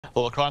The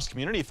La-Crosse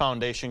Community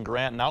Foundation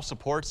grant now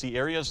supports the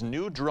area's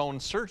new drone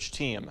search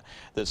team.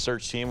 This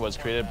search team was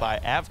created by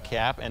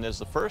AVCAP and is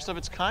the first of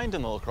its kind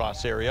in the La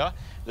Crosse area.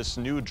 This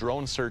new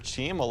drone search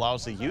team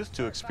allows the youth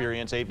to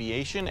experience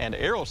aviation and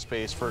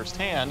aerospace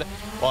firsthand,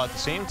 while at the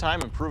same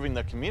time improving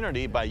the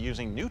community by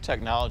using new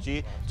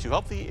technology to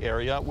help the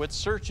area with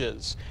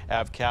searches.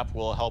 AVCAP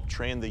will help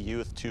train the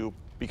youth to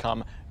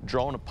become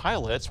drone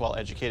pilots while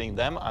educating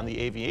them on the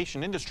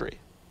aviation industry.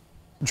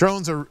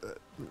 Drones are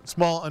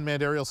small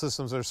unmanned aerial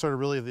systems are sort of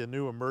really the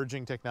new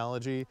emerging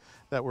technology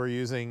that we're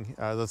using,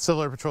 the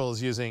Civil Air Patrol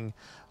is using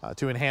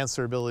to enhance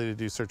their ability to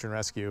do search and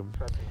rescue.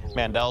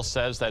 Mandel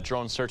says that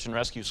drone search and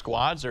rescue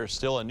squads are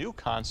still a new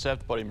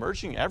concept but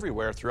emerging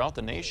everywhere throughout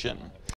the nation.